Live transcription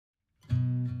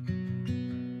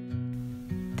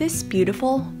This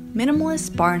beautiful,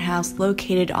 minimalist barn house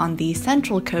located on the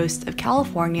central coast of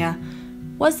California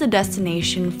was the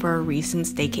destination for a recent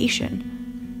staycation,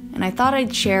 and I thought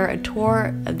I'd share a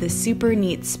tour of this super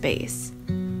neat space.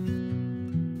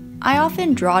 I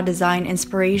often draw design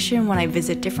inspiration when I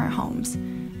visit different homes,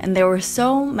 and there were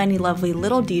so many lovely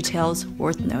little details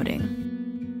worth noting.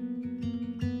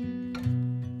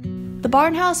 The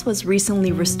barn house was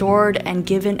recently restored and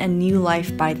given a new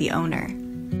life by the owner.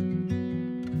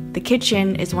 The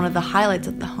kitchen is one of the highlights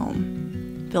of the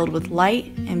home, filled with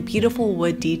light and beautiful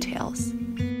wood details.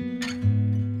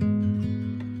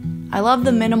 I love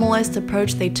the minimalist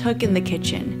approach they took in the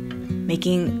kitchen,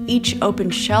 making each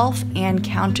open shelf and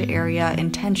counter area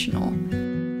intentional.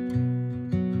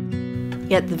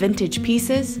 Yet the vintage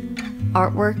pieces,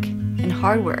 artwork, and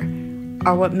hardware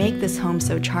are what make this home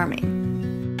so charming.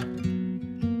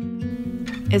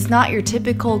 It's not your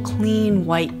typical clean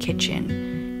white kitchen,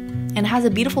 and has a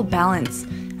beautiful balance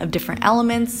of different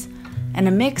elements and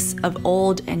a mix of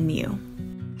old and new.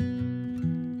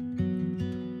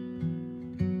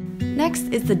 Next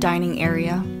is the dining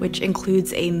area, which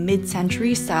includes a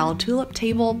mid-century style tulip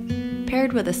table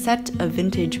paired with a set of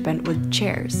vintage bentwood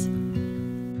chairs.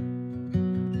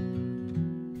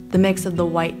 The mix of the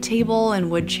white table and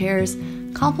wood chairs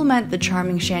complement the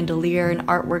charming chandelier and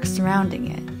artwork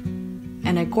surrounding it,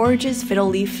 and a gorgeous fiddle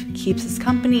leaf keeps us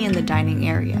company in the dining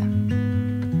area.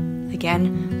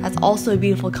 Again, that's also a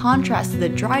beautiful contrast to the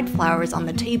dried flowers on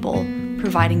the table,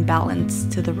 providing balance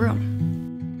to the room.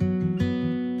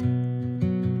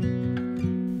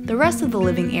 The rest of the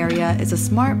living area is a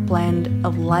smart blend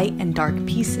of light and dark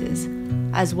pieces,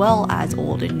 as well as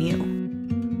old and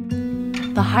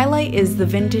new. The highlight is the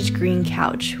vintage green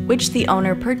couch, which the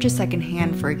owner purchased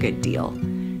secondhand for a good deal,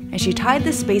 and she tied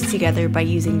the space together by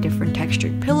using different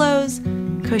textured pillows,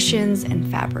 cushions, and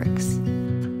fabrics.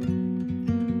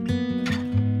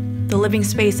 The living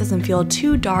space doesn't feel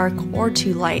too dark or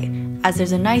too light, as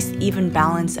there's a nice even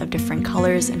balance of different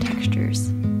colors and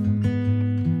textures.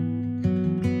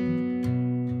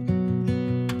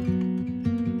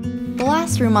 The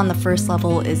last room on the first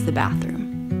level is the bathroom.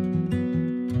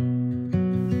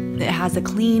 It has a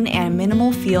clean and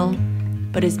minimal feel,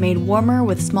 but is made warmer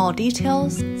with small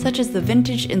details such as the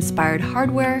vintage-inspired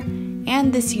hardware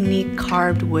and this unique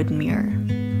carved wood mirror.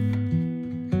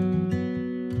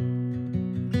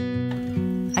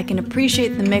 I can appreciate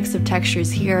the mix of textures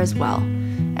here as well,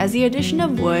 as the addition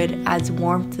of wood adds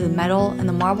warmth to the metal and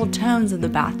the marble tones of the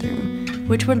bathroom,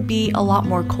 which would be a lot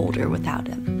more colder without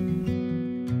it.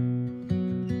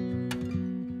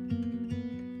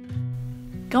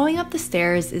 Going up the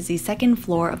stairs is the second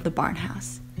floor of the barn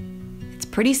house. It's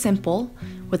pretty simple,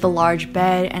 with a large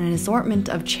bed and an assortment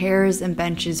of chairs and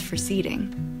benches for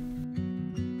seating.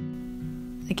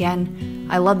 Again,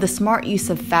 I love the smart use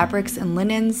of fabrics and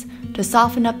linens to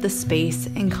soften up the space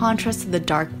in contrast to the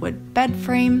dark wood bed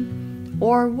frame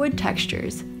or wood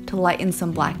textures to lighten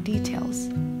some black details.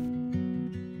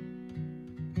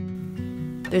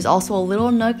 There's also a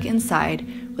little nook inside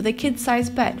with a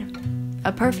kid-sized bed,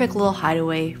 a perfect little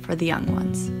hideaway for the young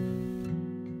ones.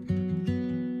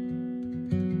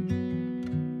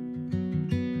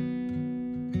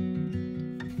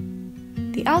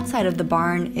 The outside of the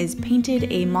barn is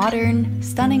painted a modern,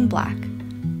 stunning black,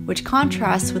 which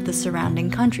contrasts with the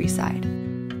surrounding countryside.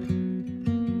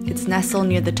 It's nestled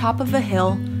near the top of a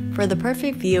hill for the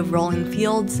perfect view of rolling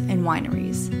fields and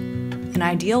wineries, an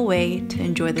ideal way to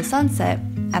enjoy the sunset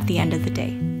at the end of the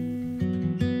day.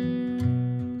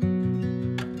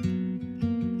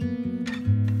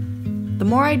 The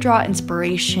more I draw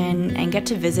inspiration and get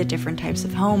to visit different types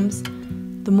of homes,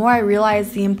 the more I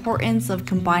realize the importance of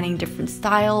combining different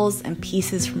styles and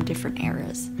pieces from different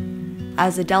eras,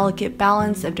 as a delicate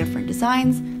balance of different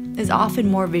designs is often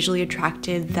more visually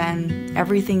attractive than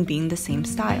everything being the same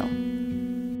style.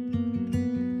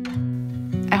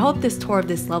 I hope this tour of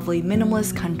this lovely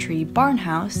minimalist country barn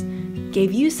house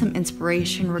gave you some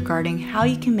inspiration regarding how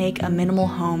you can make a minimal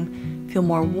home feel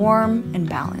more warm and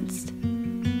balanced.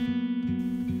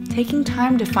 Taking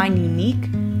time to find unique,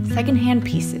 secondhand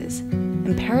pieces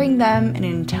and pairing them in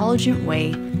an intelligent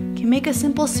way can make a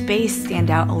simple space stand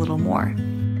out a little more.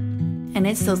 And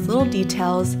it's those little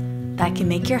details that can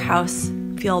make your house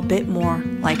feel a bit more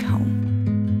like home.